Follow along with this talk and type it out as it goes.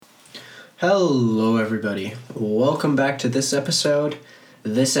Hello, everybody. Welcome back to this episode.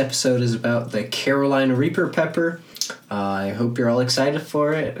 This episode is about the Carolina Reaper pepper. I hope you're all excited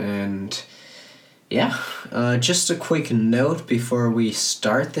for it, and just a quick note before we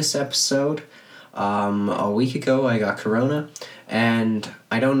start this episode. A week ago, I got corona, and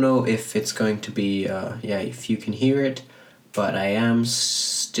I don't know if it's going to be, if you can hear it, but I am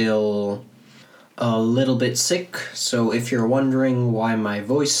still a little bit sick, so if you're wondering why my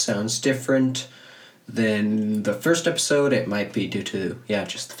voice sounds different than the first episode, it might be due to,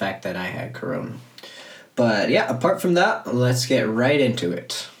 just the fact that I had corona. But apart from that, let's get right into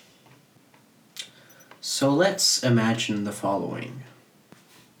it. So let's imagine the following.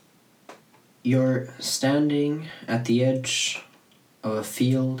 You're standing at the edge of a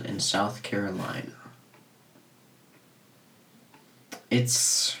field in South Carolina.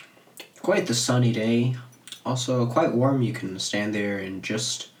 It's quite the sunny day, also quite warm. You can stand there in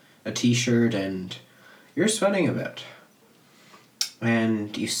just a t-shirt and you're sweating a bit.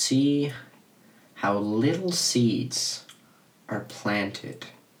 And you see how little seeds are planted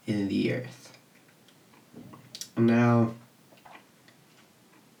in the earth. Now,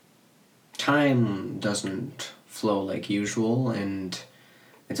 time doesn't flow like usual, and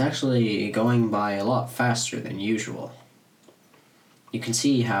it's actually going by a lot faster than usual. You can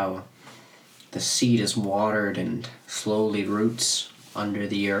see how the seed is watered and slowly roots under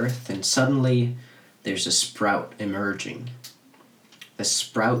the earth, and suddenly there's a sprout emerging. The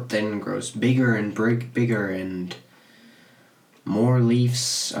sprout then grows bigger and bigger, and more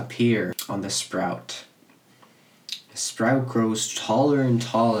leaves appear on the sprout. The sprout grows taller and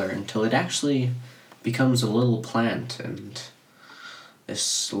taller until it actually becomes a little plant, and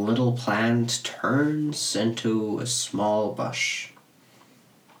this little plant turns into a small bush.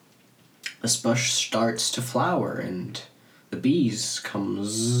 This bush starts to flower, and the bees come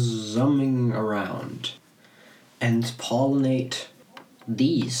zooming around and pollinate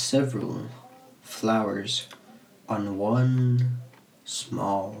these several flowers on one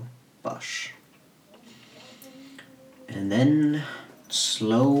small bush. And then,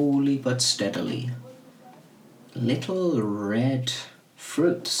 slowly but steadily, little red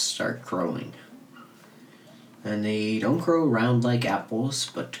fruits start growing. And they don't grow round like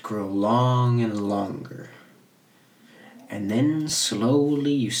apples, but grow long and longer. And then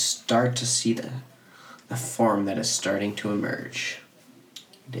slowly you start to see the form that is starting to emerge.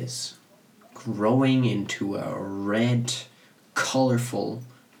 It is growing into a red, colorful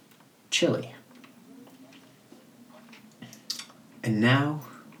chili. And now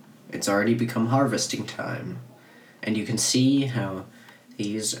it's already become harvesting time. And you can see how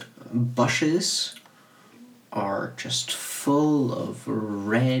these bushes are just full of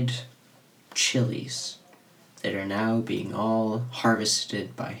red chilies that are now being all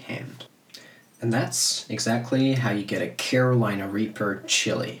harvested by hand. And that's exactly how you get a Carolina Reaper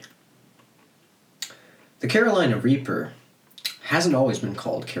chili. The Carolina Reaper hasn't always been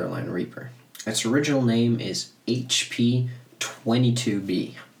called Carolina Reaper. Its original name is HP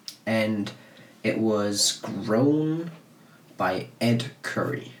 22B, and it was grown by Ed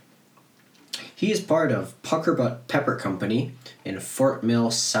Curry. He is part of Puckerbutt Pepper Company in Fort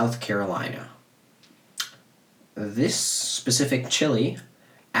Mill, South Carolina. This specific chili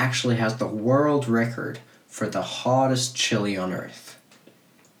actually has the world record for the hottest chili on earth.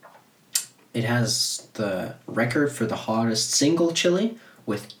 It has the record for the hottest single chili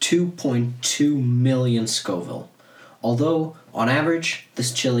with 2.2 million Scoville. Although, on average,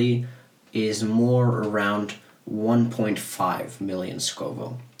 this chili is more around 1.5 million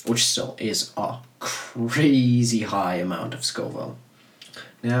Scoville, which still is a crazy high amount of Scoville.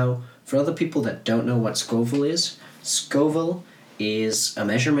 Now, for other people that don't know what Scoville is a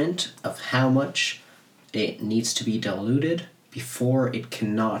measurement of how much it needs to be diluted before it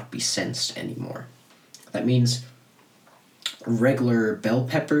cannot be sensed anymore. That means regular bell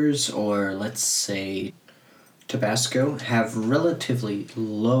peppers, or let's say Tabasco, have relatively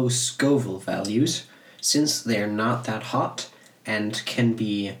low Scoville values since they're not that hot and can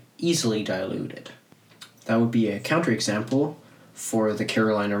be easily diluted. That would be a counterexample for the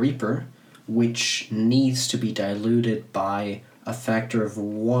Carolina Reaper, which needs to be diluted by a factor of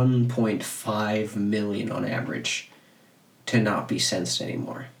 1.5 million on average to not be sensed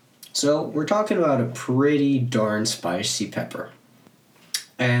anymore. So we're talking about a pretty darn spicy pepper.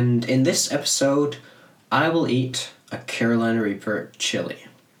 And in this episode, I will eat a Carolina Reaper chili.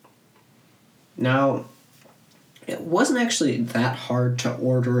 Now, it wasn't actually that hard to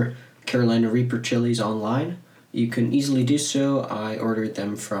order Carolina Reaper chilies online. You can easily do so. I ordered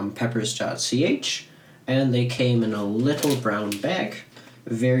them from peppers.ch, and they came in a little brown bag.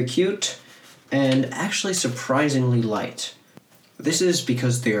 Very cute. and actually surprisingly light. This is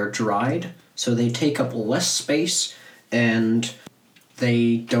because they are dried, so they take up less space and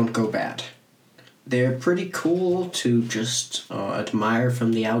they don't go bad. They're pretty cool to just admire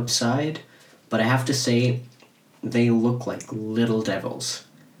from the outside, but I have to say, they look like little devils.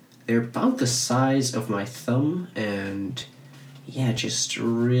 They're about the size of my thumb, and yeah, just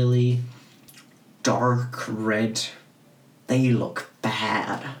really dark red. They look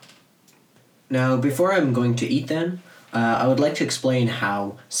bad. Now, before I'm going to eat them, I would like to explain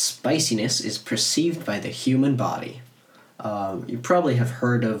how spiciness is perceived by the human body. You probably have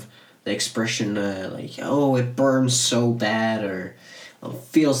heard of the expression like, oh, it burns so bad, or oh,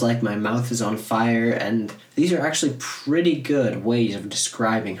 feels like my mouth is on fire, and these are actually pretty good ways of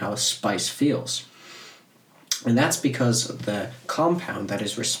describing how spice feels. And that's because the compound that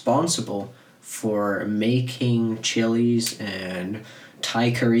is responsible for making chilies and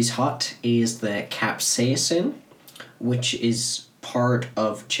Thai curries hot is the capsaicin, which is part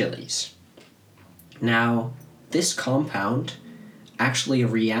of chilies. Now, this compound actually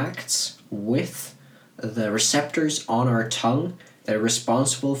reacts with the receptors on our tongue that are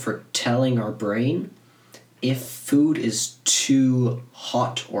responsible for telling our brain if food is too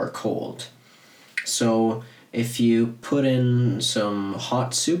hot or cold. So if you put in some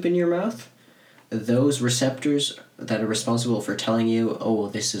hot soup in your mouth, those receptors that are responsible for telling you, oh,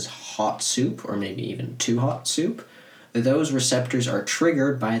 this is hot soup, or maybe even too hot soup, those receptors are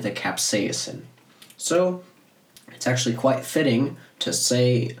triggered by the capsaicin. So it's actually quite fitting to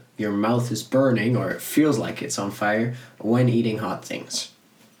say your mouth is burning, or it feels like it's on fire, when eating hot things.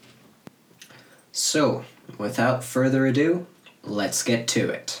 So, without further ado, let's get to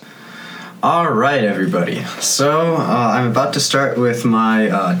it. Alright, everybody. So, I'm about to start with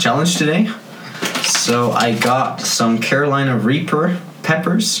my challenge today. So, I got some Carolina Reaper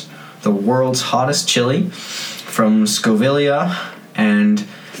peppers, the world's hottest chili, from Scovilla, and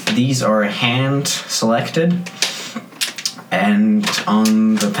these are hand selected. And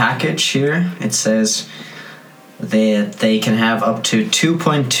on the package here, it says that they can have up to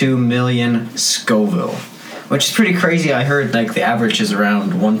 2.2 million Scoville, which is pretty crazy. I heard like the average is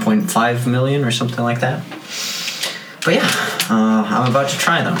around 1.5 million or something like that. But yeah, I'm about to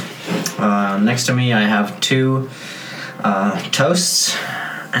try them. Next to me, I have two toasts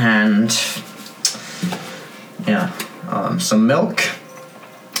and some milk,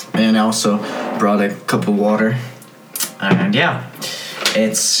 and I also brought a cup of water. And yeah,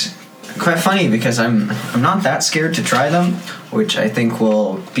 it's quite funny because I'm not that scared to try them, which I think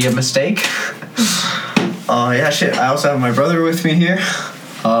will be a mistake. I also have my brother with me here.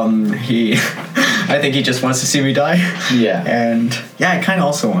 I think he just wants to see me die. Yeah. And yeah, I kind of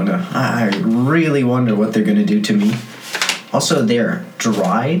also I really wonder what they're gonna do to me. Also, they're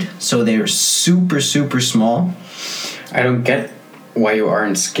dried, so they're super, super small. I don't get why you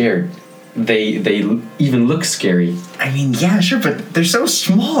aren't scared. They even look scary. I mean, yeah, sure, but they're so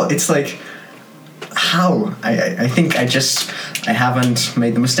small. It's like, how? I think I haven't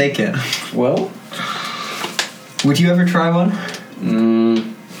made the mistake yet. Well, would you ever try one?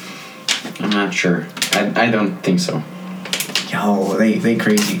 I'm not sure. I don't think so. Yo, they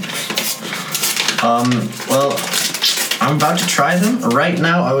crazy. Well, I'm about to try them. Right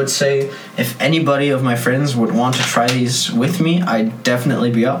now, I would say if anybody of my friends would want to try these with me, I'd definitely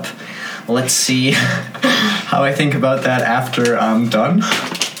be up. Let's see how I think about that after I'm done.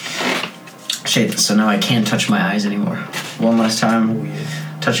 Shit, so now I can't touch my eyes anymore. One last time,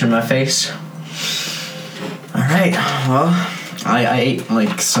 touching my face. Alright, well, I ate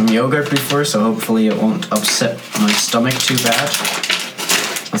like some yogurt before, so hopefully it won't upset my stomach too bad.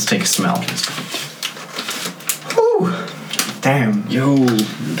 Let's take a smell. Whew! Damn. Yo,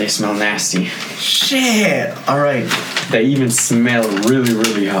 they smell nasty. Shit! Alright. They even smell really,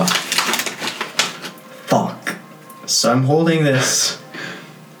 really hot. Fuck. So I'm holding this.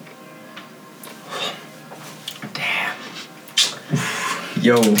 Damn.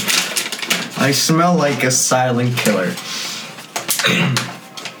 Yo. I smell like a silent killer.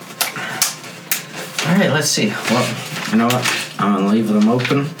 Alright, let's see. Well, you know what? I'm gonna leave them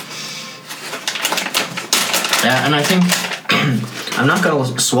open. Yeah, and I think I'm not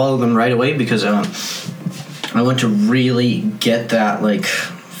gonna swallow them right away because I want to really get that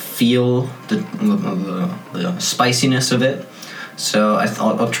feel the spiciness of it. So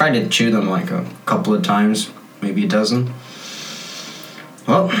I'll try to chew them a couple of times, maybe a dozen.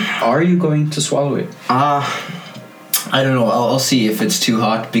 Well, are you going to swallow it? I don't know. I'll see if it's too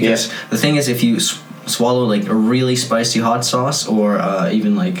hot because the thing is, if you swallow a really spicy hot sauce or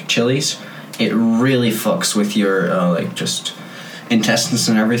even chilies, it really fucks with your intestines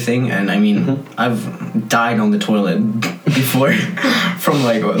and everything. And I mean, I've died on the toilet before from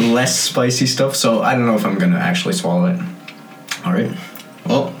like less spicy stuff. So I don't know if I'm gonna actually swallow it. All right.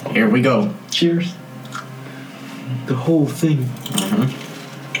 Well, here we go. Cheers. The whole thing.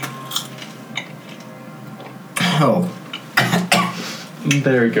 Oh.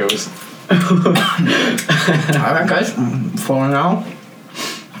 There it goes. Alright, guys. For now.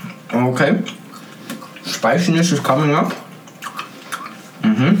 Okay. Spiciness is coming up.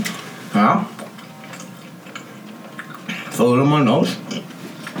 Yeah. Fill it in my nose.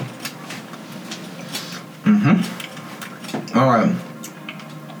 Alright.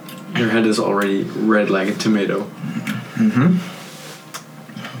 Your head is already red like a tomato.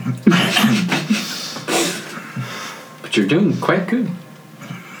 But you're doing quite good.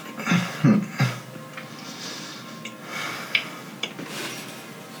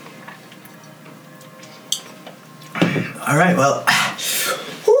 Alright, well.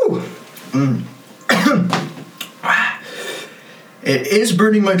 Whew. It is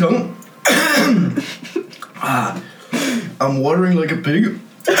burning my tongue. I'm watering like a pig.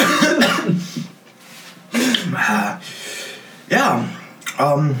 Yeah.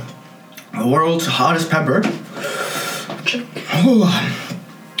 The world's hottest pepper. Oh,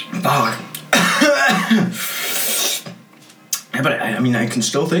 fuck. Yeah, but I mean, I can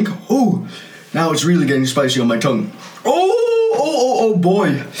still think. Oh, now it's really getting spicy on my tongue. Oh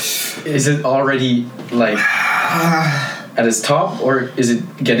boy. Is it already like at its top, or is it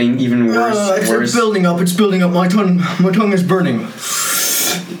getting even worse? It's building up. It's building up. My tongue is burning.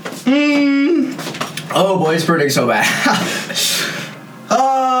 Oh boy, it's burning so bad.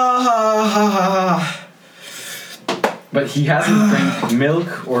 But he hasn't drank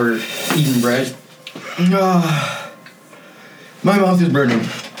milk or eaten bread. My mouth is burning.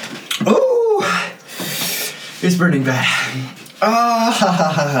 Oh, it's burning bad.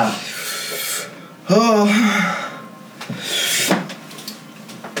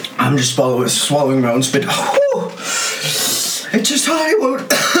 I'm just swallowing my own spit. It's just hot.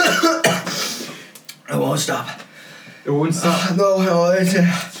 It won't stop. It won't stop. No, it's.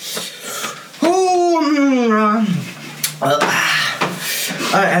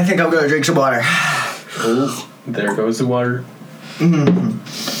 I think I'm gonna drink some water. Oh, there goes the water.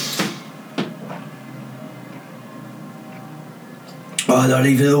 Oh, not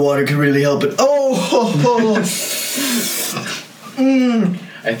even the water can really help it.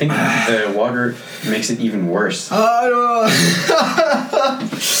 I think the water makes it even worse. I don't know.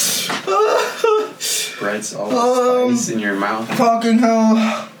 Spreads all the spice in your mouth. Fucking hell.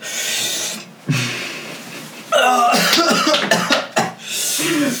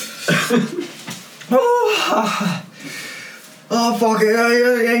 Oh, fuck it.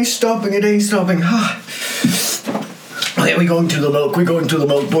 It ain't stopping. It ain't stopping. Okay, we're going to the milk.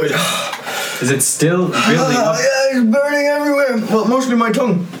 Boys. Is it still building up? Yeah, it's burning everywhere. Well, mostly my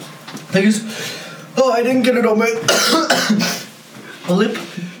tongue. Because, I didn't get it on my lip,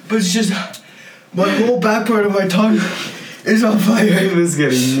 but it's just my whole back part of my tongue is on fire. It is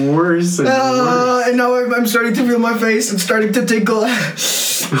getting worse and worse. And now I'm starting to feel my face. It's starting to tickle.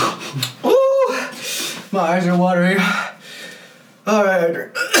 Ooh, my eyes are watering. All right,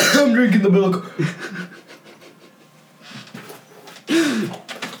 I'm drinking the milk.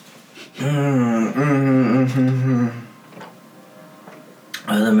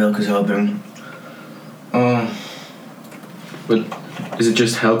 The milk is helping. But is it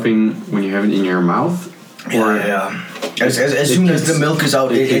just helping when you have it in your mouth? Or Yeah. As soon as the milk is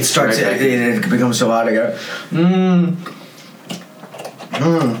out, it starts. It becomes so hot again.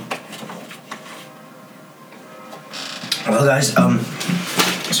 Well, guys,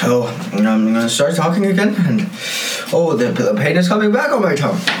 so I'm gonna start talking again, and the pain is coming back on my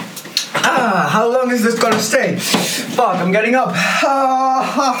tongue. How long is this gonna stay? Fuck, I'm getting up.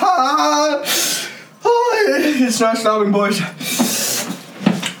 It's not stopping, boys.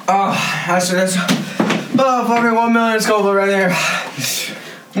 That's fucking 1 million Scoville right there.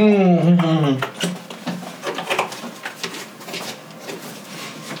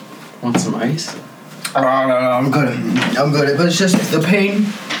 want some ice? No, I'm good. But it's just the pain.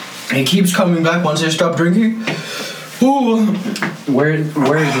 It keeps coming back once I stop drinking. Ooh. Where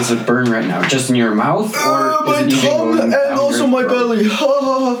does it burn right now? Just in your mouth, or My is it even tongue going and down also your my throat? belly.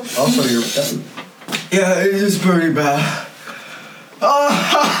 Also your belly. Yeah, it is pretty bad.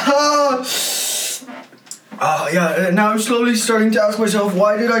 Yeah, now I'm slowly starting to ask myself,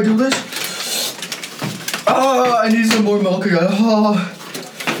 why did I do this? I need some more milk again.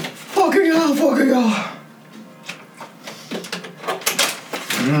 Fucking hell.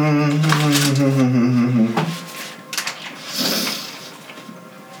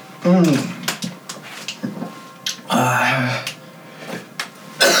 Oh,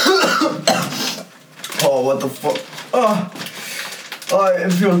 what the fuck? Oh,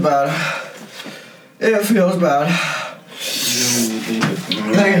 it feels bad. It feels bad.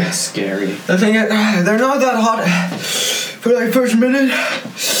 That's scary. The thing is, they're not that hot for like first minute.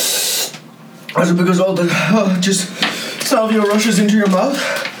 That's because all the just salvia rushes into your mouth.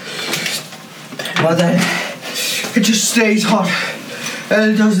 But then it just stays hot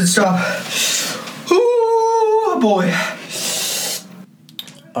and it doesn't stop. Ooh, boy.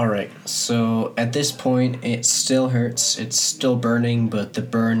 Alright, so at this point it still hurts, it's still burning, but the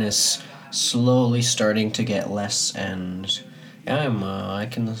burn is slowly starting to get less, and I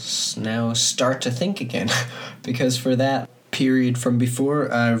can now start to think again. Because for that period from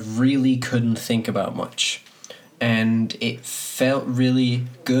before, I really couldn't think about much. And it felt really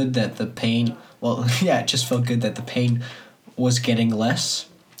good that the pain, it just felt good that the pain was getting less.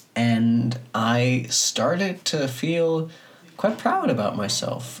 And I started to feel quite proud about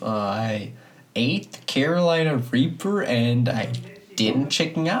myself. I ate the Carolina Reaper and I didn't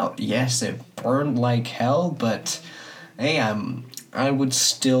chicken out. Yes, it burned like hell, but hey, I would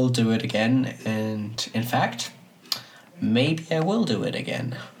still do it again, and in fact, maybe I will do it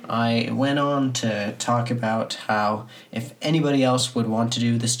again. I went on to talk about how if anybody else would want to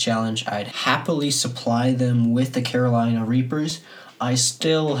do this challenge, I'd happily supply them with the Carolina Reapers. I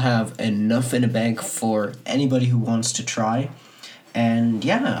still have enough in a bag for anybody who wants to try. And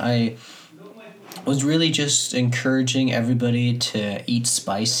yeah, I was really just encouraging everybody to eat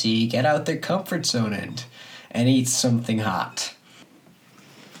spicy, get out their comfort zone and eat something hot.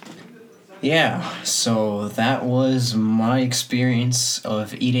 Yeah, so that was my experience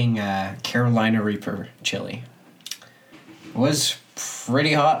of eating Carolina Reaper chili. It was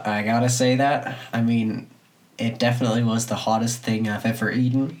pretty hot, I gotta say that. I mean, it definitely was the hottest thing I've ever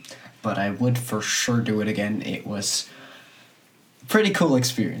eaten, but I would for sure do it again. It was a pretty cool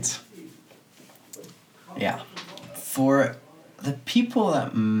experience. Yeah. For the people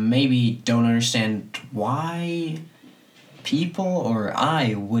that maybe don't understand why people or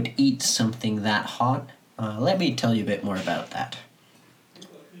I would eat something that hot, let me tell you a bit more about that.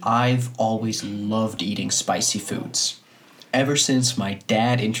 I've always loved eating spicy foods. Ever since my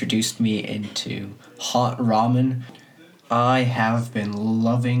dad introduced me into hot ramen, I have been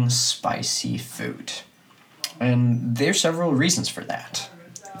loving spicy food. And there's several reasons for that.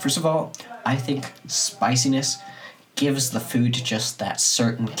 First of all, I think spiciness gives the food just that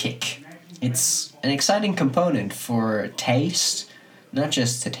certain kick. It's an exciting component for taste, not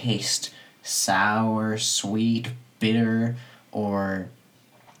just to taste sour, sweet, bitter, or...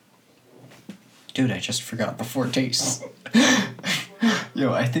 Dude, I just forgot the four tastes.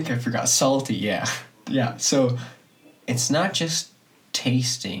 Yo, I think I forgot salty, yeah. Yeah, so it's not just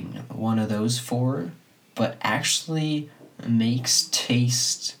tasting one of those four, but actually makes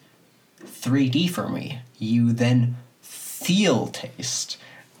taste 3D for me. You then feel taste.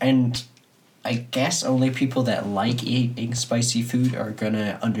 And I guess only people that like eating spicy food are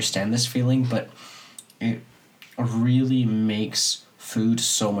gonna understand this feeling, but it really makes food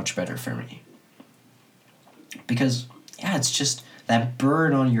so much better for me. Because, yeah, it's just that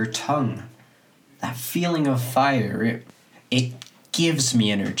burn on your tongue, that feeling of fire, it gives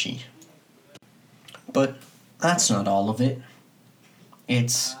me energy. But that's not all of it.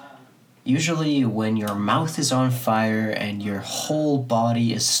 It's usually when your mouth is on fire and your whole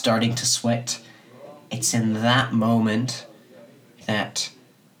body is starting to sweat, it's in that moment that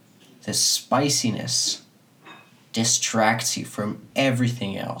the spiciness distracts you from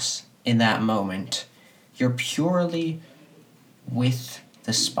everything else. In that moment, you're purely with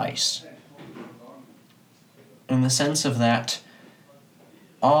the spice. In the sense of that,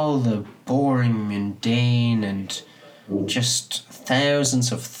 all the boring, mundane, and just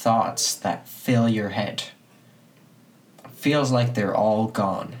thousands of thoughts that fill your head feels like they're all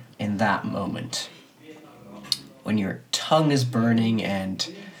gone in that moment. When your tongue is burning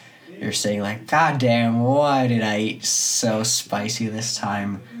and you're saying like, God damn, why did I eat so spicy this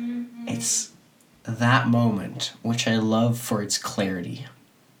time? It's that moment, which I love for its clarity.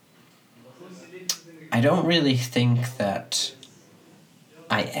 I don't really think that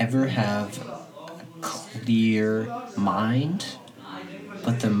I ever have a clear mind,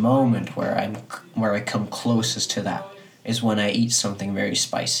 but the moment where I come closest to that is when I eat something very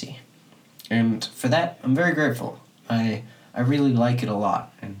spicy. And for that, I'm very grateful. I really like it a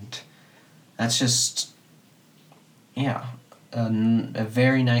lot, and that's just, yeah, a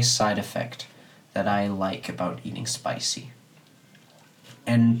very nice side effect that I like about eating spicy.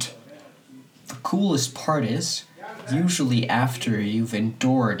 And the coolest part is usually after you've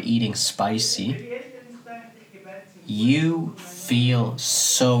endured eating spicy, you feel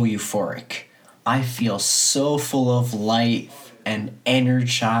so euphoric. I feel so full of life and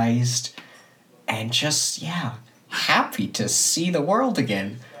energized and just, yeah, happy to see the world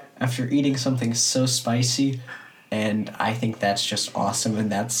again after eating something so spicy. And I think that's just awesome,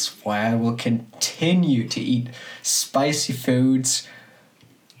 and that's why I will continue to eat spicy foods,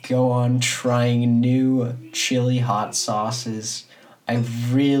 go on trying new chili hot sauces. I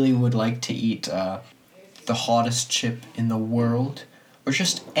really would like to eat the hottest chip in the world, or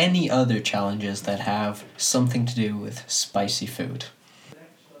just any other challenges that have something to do with spicy food.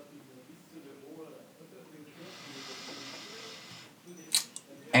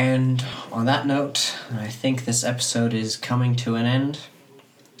 And on that note, I think this episode is coming to an end.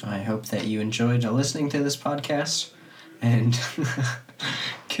 I hope that you enjoyed listening to this podcast and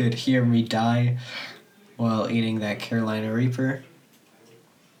could hear me die while eating that Carolina Reaper.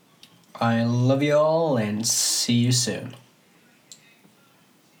 I love you all and see you soon.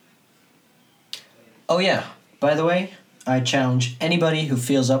 Oh yeah, by the way, I challenge anybody who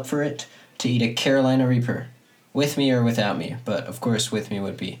feels up for it to eat a Carolina Reaper. With me or without me, but of course with me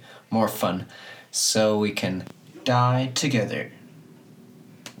would be more fun. So we can die together.